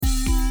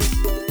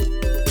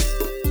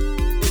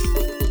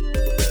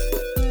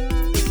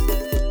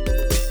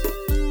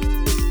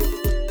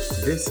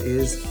This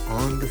is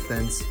On the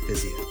Fence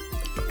Physio,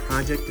 a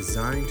project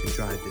designed to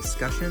drive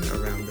discussion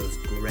around those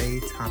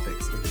gray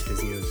topics in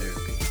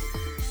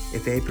physiotherapy.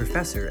 If a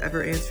professor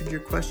ever answered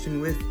your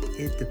question with,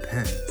 "It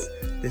depends,"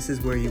 this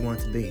is where you want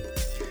to be.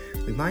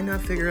 We might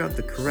not figure out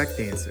the correct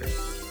answer,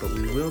 but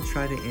we will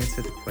try to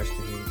answer the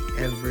question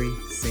in every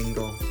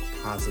single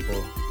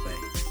possible way.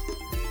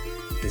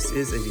 This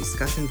is a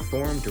discussion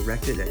forum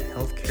directed at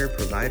healthcare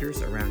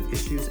providers around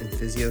issues in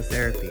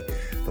physiotherapy,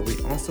 but we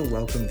also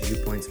welcome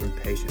viewpoints from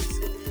patients.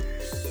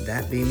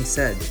 That being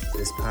said,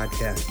 this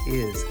podcast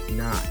is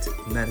not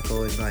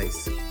medical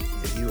advice.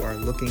 If you are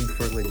looking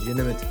for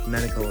legitimate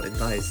medical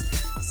advice,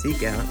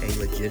 seek out a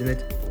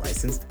legitimate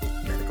licensed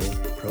medical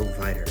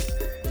provider.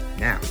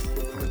 Now,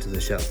 on to the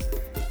show.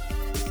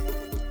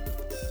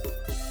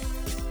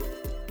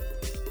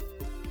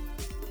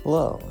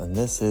 Hello, and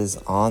this is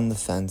On the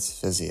Fence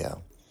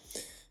Physio.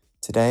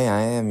 Today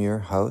I am your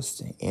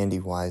host, Andy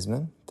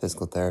Wiseman,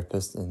 physical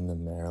therapist in the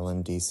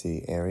Maryland,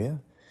 D.C.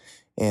 area,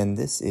 and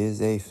this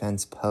is a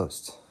Fence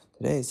Post.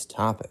 Today's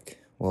topic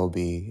will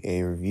be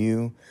a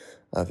review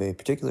of a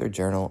particular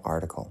journal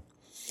article.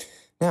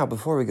 Now,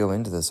 before we go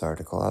into this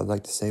article, I'd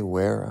like to say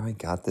where I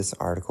got this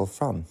article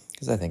from,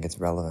 because I think it's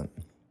relevant.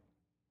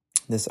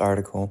 This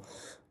article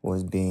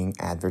was being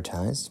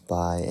advertised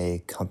by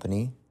a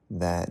company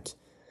that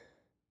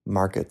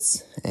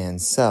markets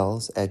and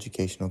sells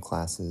educational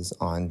classes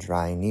on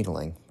dry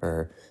needling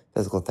for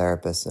physical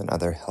therapists and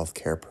other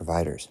healthcare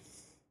providers.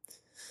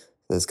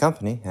 This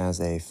company has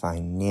a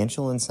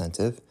financial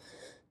incentive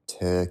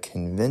to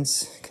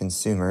convince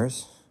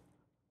consumers,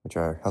 which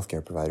are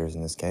healthcare providers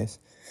in this case,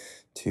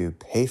 to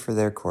pay for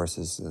their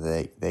courses so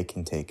that they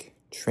can take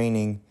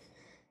training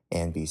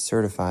and be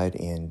certified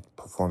in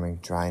performing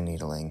dry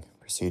needling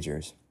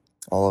procedures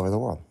all over the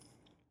world.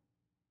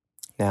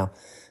 Now,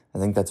 I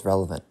think that's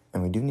relevant,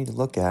 and we do need to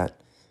look at,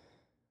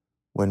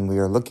 when we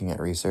are looking at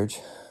research,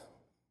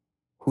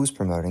 who's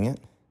promoting it,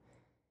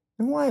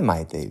 and why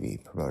might they be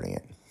promoting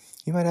it?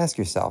 You might ask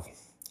yourself,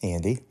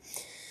 Andy,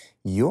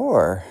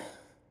 you're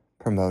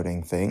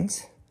promoting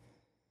things.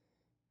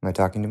 Am I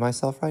talking to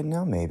myself right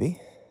now?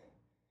 Maybe.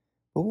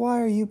 But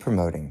why are you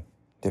promoting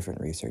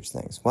different research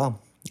things?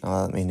 Well,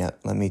 let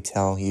me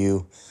tell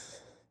you,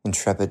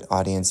 intrepid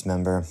audience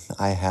member,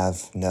 I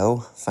have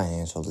no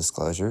financial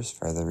disclosures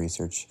for the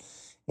research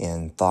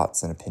and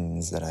thoughts and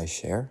opinions that I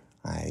share.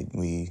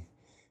 We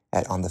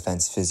at On the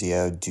Fence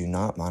Physio do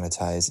not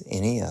monetize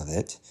any of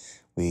it.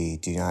 We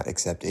do not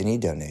accept any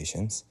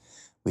donations.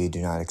 We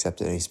do not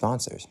accept any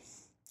sponsors.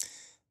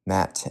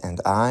 Matt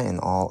and I and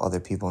all other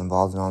people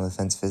involved in On the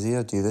Fence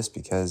Physio do this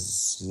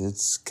because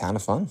it's kind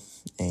of fun,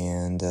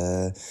 and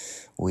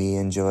we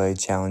enjoy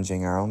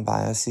challenging our own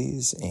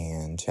biases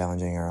and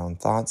challenging our own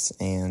thoughts,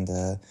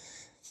 and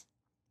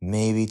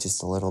maybe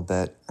just a little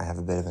bit, I have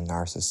a bit of a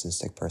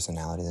narcissistic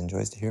personality that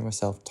enjoys to hear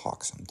myself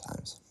talk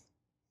sometimes.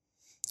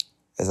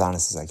 As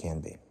honest as I can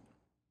be.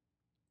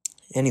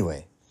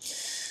 Anyway,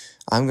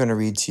 I'm going to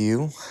read to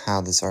you how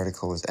this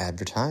article was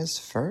advertised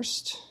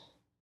first.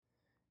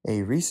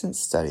 A recent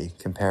study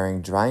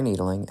comparing dry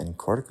needling and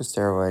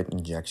corticosteroid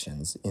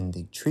injections in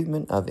the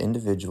treatment of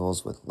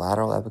individuals with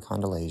lateral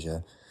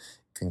epicondylalgia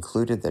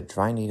concluded that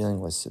dry needling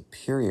was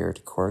superior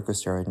to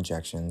corticosteroid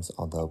injections,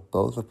 although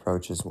both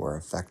approaches were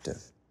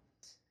effective.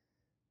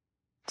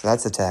 So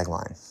that's the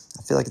tagline.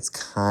 I feel like it's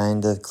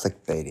kind of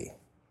clickbaity,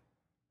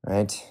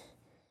 right?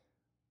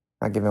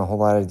 Not giving a whole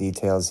lot of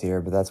details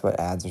here, but that's what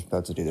ads are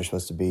supposed to do. They're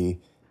supposed to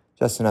be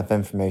just enough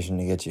information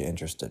to get you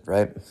interested,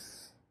 right?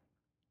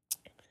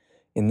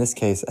 In this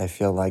case, I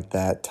feel like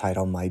that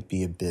title might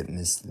be a bit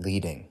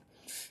misleading.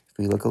 If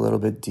we look a little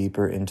bit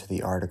deeper into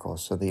the article.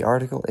 So the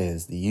article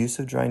is The Use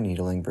of Dry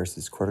Needling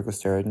versus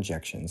Corticosteroid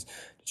Injections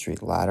to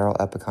Treat Lateral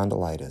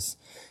Epicondylitis,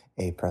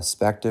 a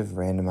prospective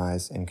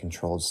randomized and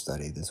controlled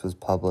study. This was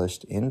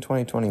published in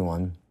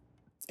 2021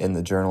 in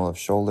the Journal of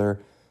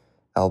Shoulder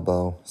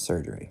Elbow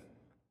Surgery.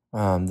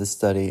 This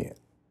study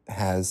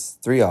has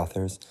 3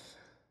 authors,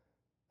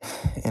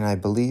 and I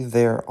believe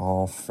they're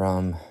all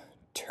from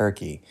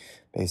Turkey,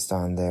 based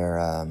on their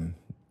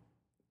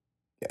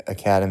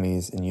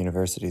academies and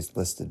universities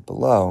listed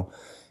below.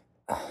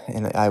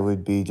 And I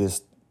would be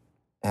just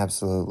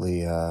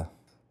absolutely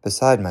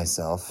beside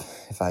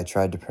myself if I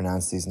tried to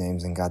pronounce these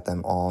names and got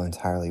them all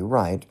entirely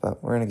right,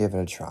 but we're going to give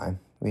it a try.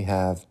 We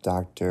have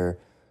Dr.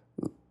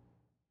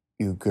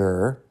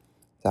 Ugur,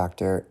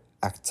 Dr.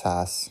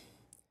 Aktas,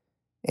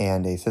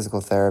 and a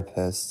physical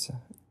therapist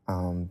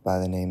by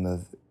the name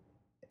of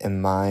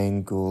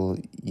Emin Gul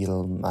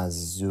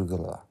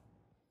Yilmazoglu.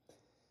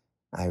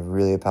 I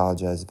really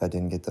apologize if I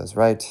didn't get those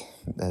right.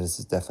 That is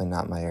definitely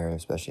not my area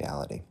of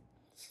speciality.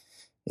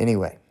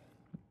 Anyway,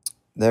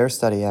 their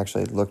study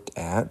actually looked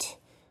at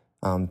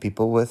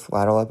people with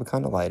lateral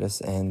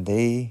epicondylitis, and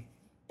they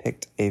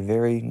picked a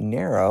very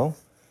narrow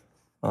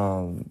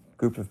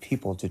group of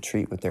people to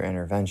treat with their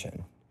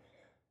intervention.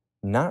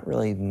 Not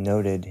really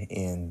noted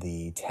in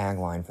the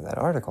tagline for that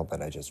article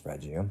that I just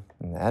read you,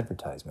 in the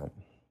advertisement.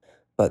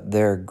 But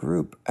their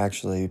group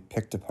actually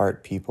picked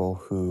apart people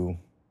who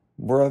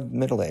were of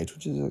middle age,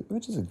 which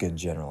is a good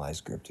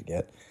generalized group to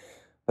get.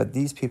 But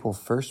these people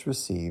first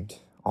received,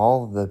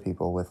 all of the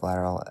people with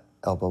lateral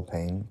elbow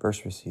pain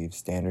first received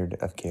standard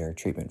of care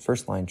treatment,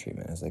 first line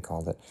treatment as they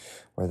called it,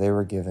 where they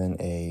were given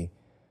a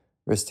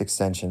wrist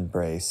extension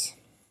brace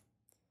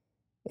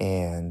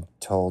and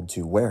told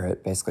to wear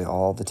it basically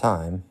all the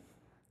time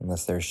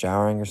unless they're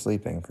showering or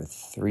sleeping for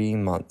 3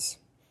 months.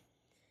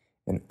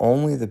 And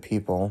only the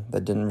people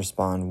that didn't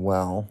respond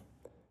well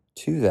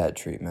to that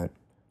treatment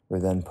were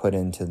then put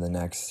into the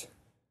next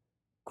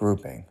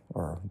grouping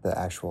or the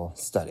actual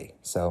study.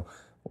 So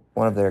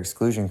one of their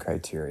exclusion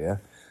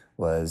criteria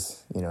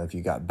was, if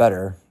you got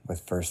better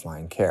with first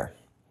line care.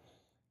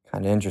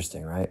 Kind of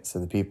interesting, right? So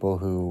the people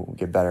who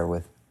get better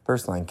with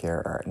first line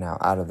care are now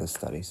out of this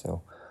study.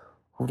 So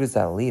who does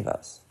that leave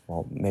us?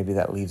 Well, maybe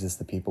that leaves us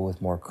the people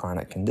with more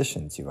chronic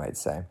conditions, you might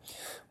say.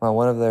 Well,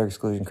 one of their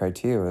exclusion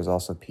criteria was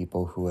also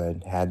people who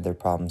had their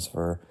problems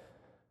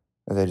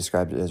they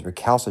described it as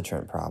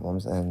recalcitrant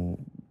problems,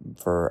 and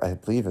for, I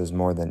believe, it was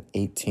more than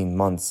 18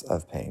 months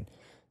of pain.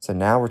 So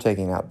now we're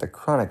taking out the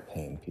chronic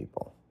pain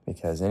people,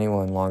 because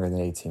anyone longer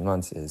than 18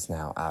 months is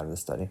now out of the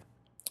study.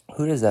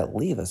 Who does that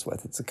leave us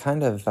with? It's a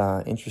kind of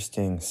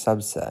interesting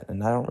subset,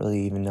 and I don't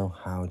really even know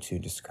how to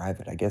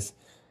describe it, I guess.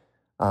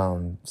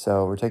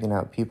 So we're taking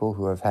out people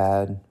who have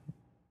had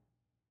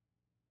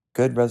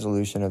good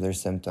resolution of their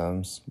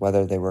symptoms,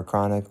 whether they were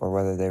chronic or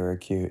whether they were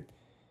acute,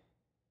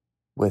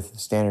 with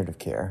standard of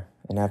care.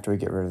 And after we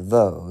get rid of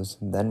those,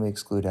 then we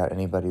exclude out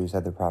anybody who's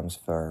had the problems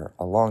for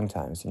a long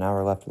time. So now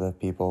we're left with the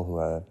people who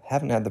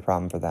haven't had the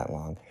problem for that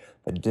long,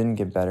 but didn't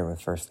get better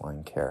with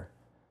first-line care.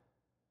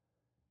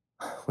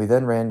 We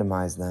then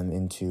randomize them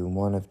into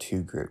one of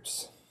two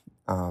groups.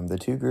 The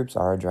two groups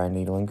are a dry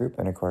needling group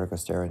and a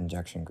corticosteroid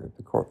injection group.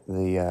 The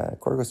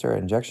corticosteroid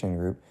injection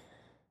group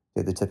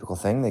did the typical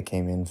thing. They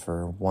came in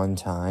for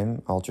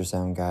one-time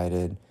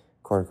ultrasound-guided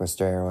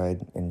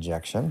corticosteroid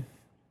injection.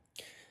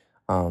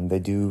 They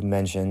do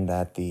mention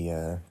that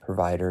the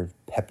provider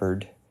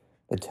peppered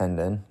the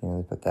tendon.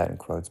 They put that in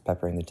quotes,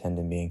 peppering the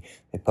tendon being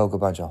they poke a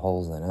bunch of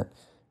holes in it.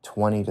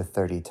 20 to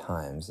 30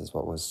 times is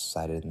what was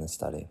cited in the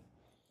study.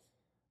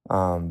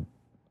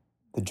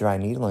 The dry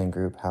needling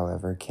group,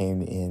 however,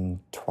 came in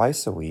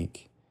twice a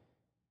week.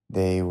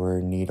 They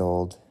were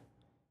needled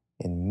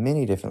in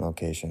many different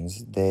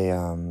locations. They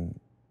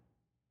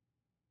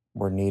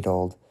were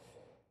needled.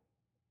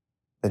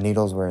 The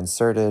needles were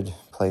inserted,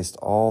 placed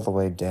all the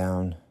way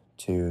down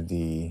to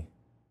the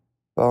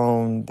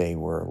bone. They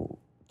were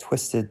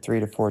twisted 3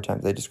 to 4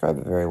 times. They describe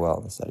it very well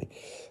in the study.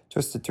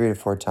 Twisted 3 to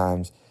 4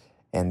 times,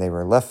 and they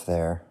were left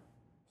there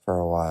for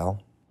a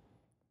while.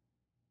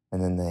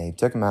 And then they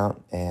took them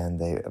out,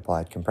 and they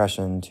applied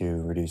compression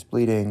to reduce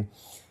bleeding.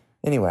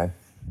 Anyway,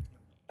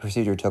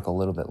 procedure took a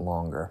little bit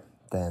longer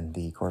than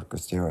the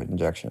corticosteroid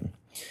injection.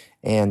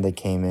 And they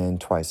came in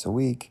twice a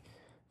week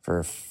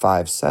for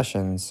 5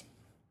 sessions,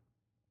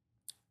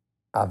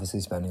 obviously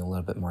spending a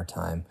little bit more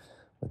time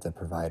with the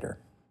provider.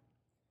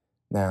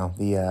 Now,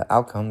 the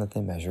outcome that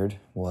they measured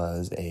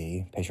was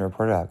a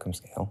patient-reported outcome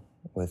scale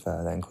with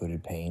that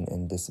included pain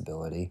and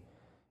disability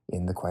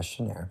in the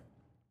questionnaire.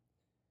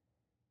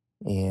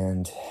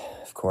 And,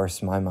 of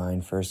course, my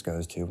mind first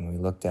goes to when we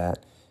looked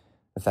at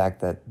the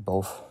fact that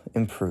both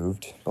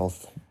improved,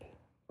 both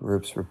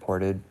groups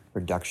reported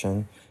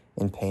reduction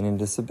in pain and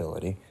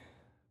disability.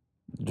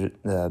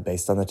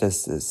 Based on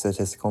the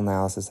statistical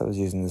analysis that was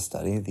used in the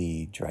study,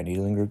 the dry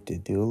needling group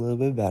did do a little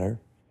bit better.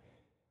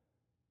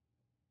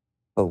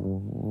 But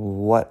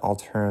what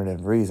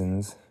alternative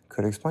reasons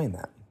could explain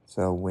that?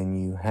 So when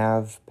you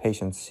have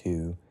patients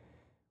who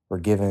were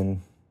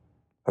given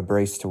a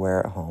brace to wear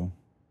at home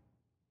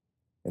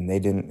and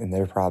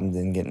their problem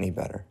didn't get any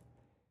better,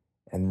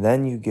 and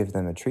then you give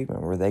them a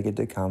treatment where they get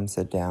to come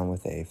sit down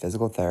with a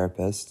physical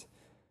therapist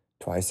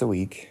twice a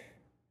week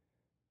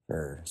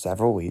for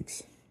several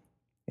weeks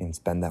and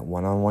spend that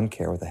one-on-one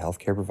care with a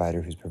healthcare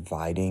provider who's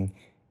providing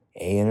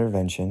an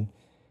intervention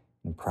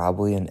in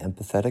probably an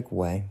empathetic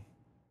way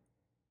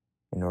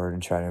in order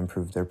to try to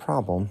improve their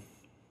problem,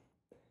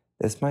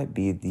 this might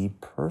be the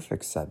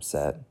perfect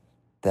subset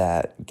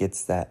that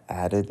gets that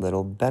added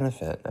little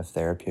benefit of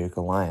therapeutic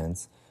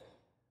alliance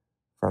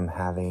from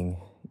having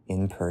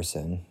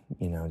in-person,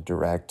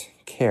 direct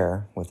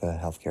care with a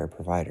healthcare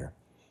provider.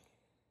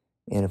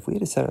 And if we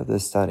had set up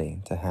this study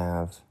to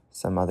have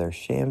some other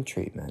sham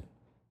treatment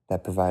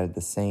that provided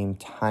the same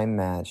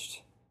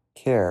time-matched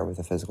care with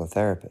a physical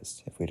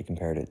therapist, if we'd have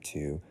compared it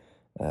to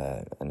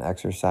an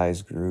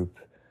exercise group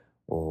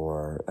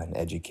or an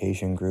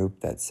education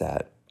group that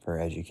sat for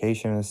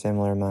education a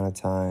similar amount of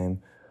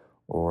time,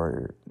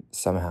 or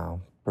somehow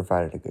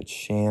provided a good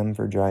sham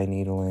for dry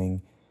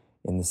needling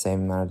in the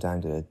same amount of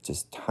time to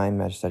just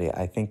time-match study,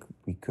 I think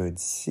we could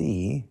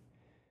see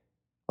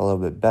a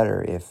little bit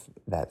better if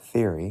that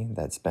theory,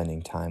 that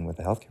spending time with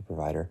a healthcare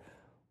provider,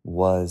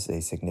 was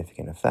a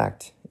significant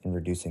effect in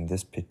reducing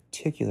this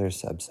particular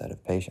subset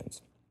of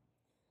patients.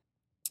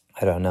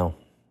 I don't know.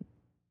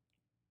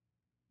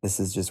 This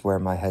is just where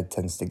my head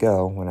tends to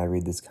go when I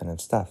read this kind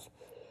of stuff.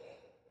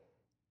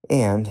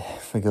 And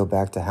if we go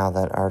back to how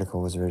that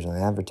article was originally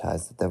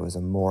advertised, that there was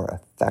a more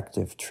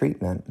effective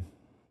treatment,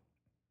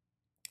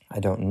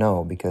 I don't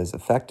know, because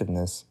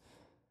effectiveness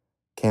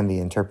can be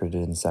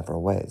interpreted in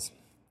several ways.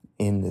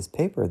 In this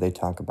paper, they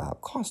talk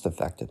about cost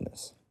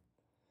effectiveness.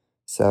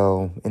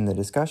 So in the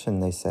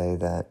discussion, they say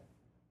that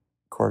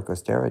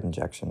corticosteroid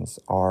injections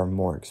are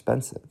more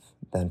expensive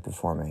than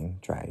performing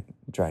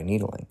dry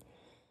needling.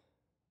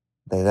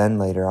 They then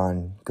later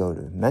on go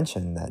to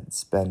mention that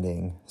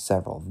spending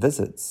several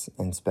visits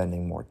and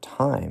spending more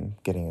time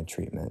getting a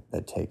treatment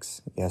that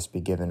has to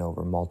be given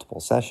over multiple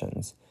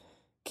sessions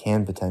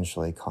can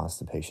potentially cost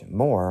the patient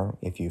more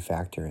if you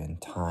factor in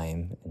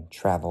time and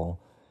travel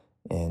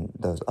and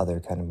those other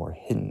kind of more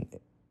hidden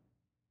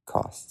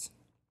costs.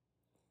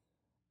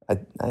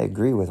 I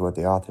agree with what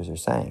the authors are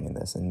saying in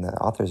this, and the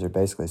authors are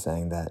basically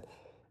saying that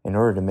in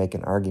order to make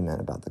an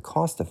argument about the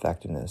cost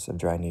effectiveness of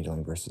dry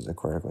needling versus a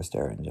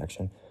corticosteroid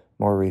injection,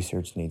 more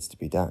research needs to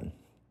be done.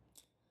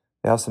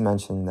 They also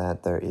mentioned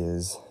that there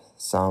is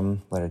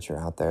some literature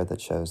out there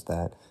that shows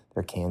that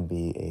there can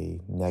be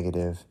a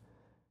negative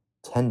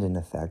tendon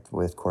effect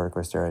with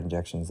corticosteroid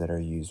injections that are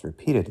used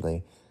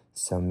repeatedly,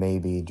 so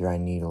maybe dry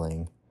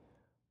needling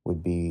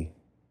would be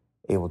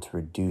able to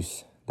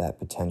reduce that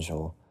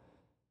potential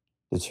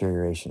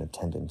deterioration of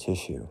tendon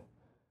tissue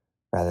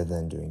rather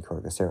than doing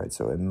corticosteroids.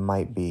 So it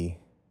might be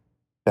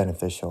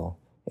beneficial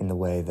in the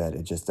way that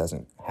it just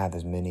doesn't have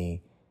as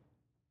many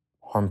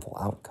harmful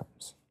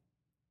outcomes.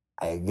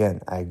 I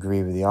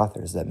agree with the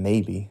authors that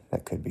maybe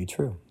that could be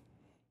true.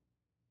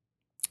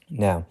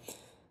 Now,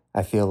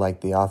 I feel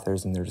like the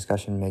authors in their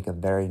discussion make a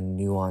very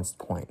nuanced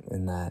point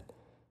in that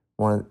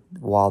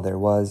while there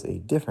was a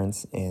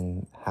difference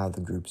in how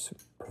the groups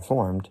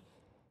performed,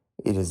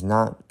 it is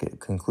not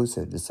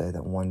conclusive to say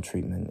that one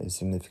treatment is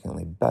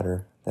significantly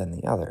better than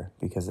the other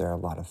because there are a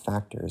lot of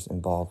factors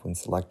involved when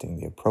selecting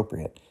the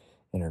appropriate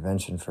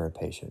intervention for a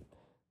patient.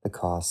 The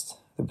cost,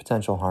 the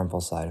potential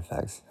harmful side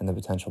effects, and the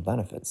potential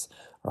benefits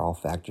are all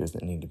factors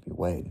that need to be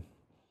weighed.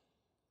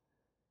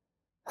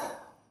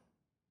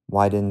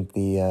 Why didn't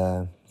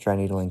the dry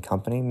needling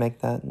company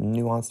make that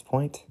nuanced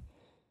point?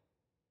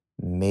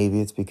 Maybe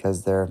it's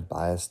because they're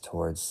biased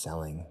towards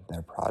selling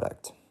their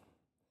product.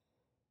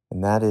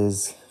 And that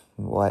is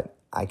what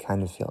I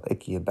kind of feel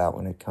icky about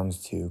when it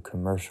comes to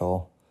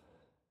commercial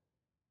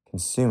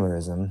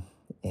consumerism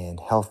and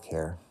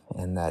healthcare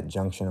and that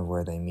junction of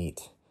where they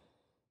meet.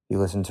 If you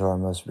listen to our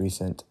most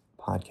recent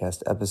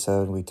podcast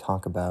episode, we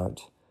talk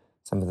about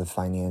some of the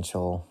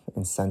financial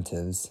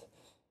incentives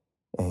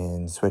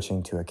in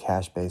switching to a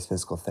cash-based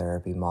physical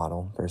therapy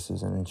model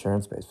versus an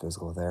insurance-based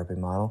physical therapy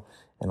model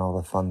and all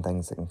the fun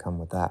things that can come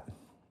with that.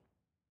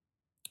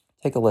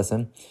 Take a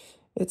listen.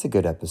 It's a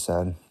good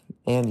episode,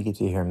 and you get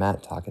to hear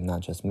Matt talking, not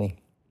just me.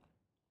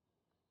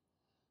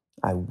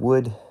 I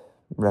would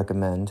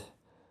recommend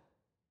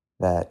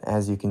that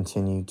as you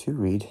continue to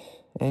read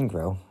and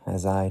grow,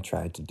 as I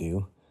try to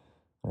do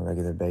on a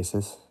regular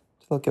basis,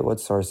 to look at what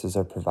sources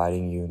are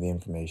providing you the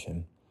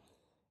information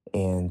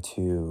and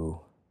to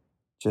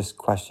just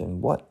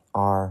question what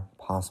are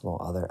possible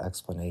other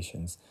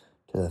explanations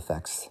to the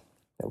effects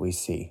that we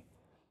see.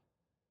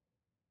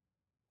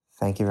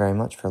 Thank you very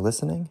much for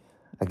listening.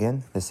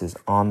 Again, this is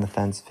On the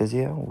Fence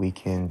Physio. We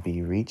can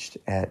be reached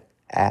at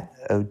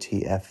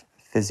OTF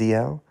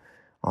Physio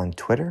on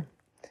Twitter.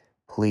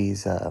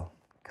 Please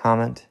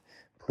comment.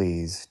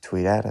 Please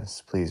tweet at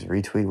us. Please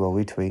retweet what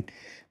we tweet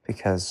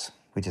because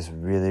we just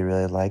really,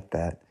 really like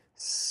that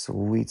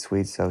sweet,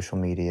 sweet social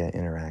media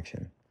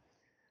interaction.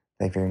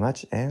 Thank you very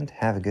much and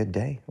have a good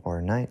day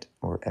or night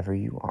wherever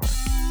you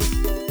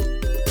are.